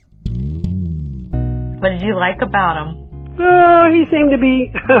What did you like about him? He seemed to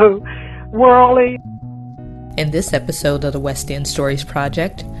be worldly. In this episode of the West End Stories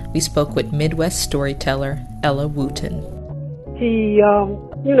Project, we spoke with Midwest storyteller Ella Wooten. He,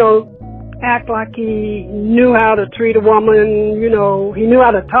 act like he knew how to treat a woman, he knew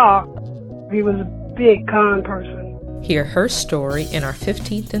how to talk. He was a big con person. Hear her story in our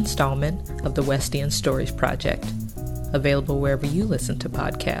 15th installment of the West End Stories Project, available wherever you listen to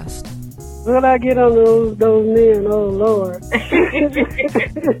podcasts. What I get on those men, oh Lord.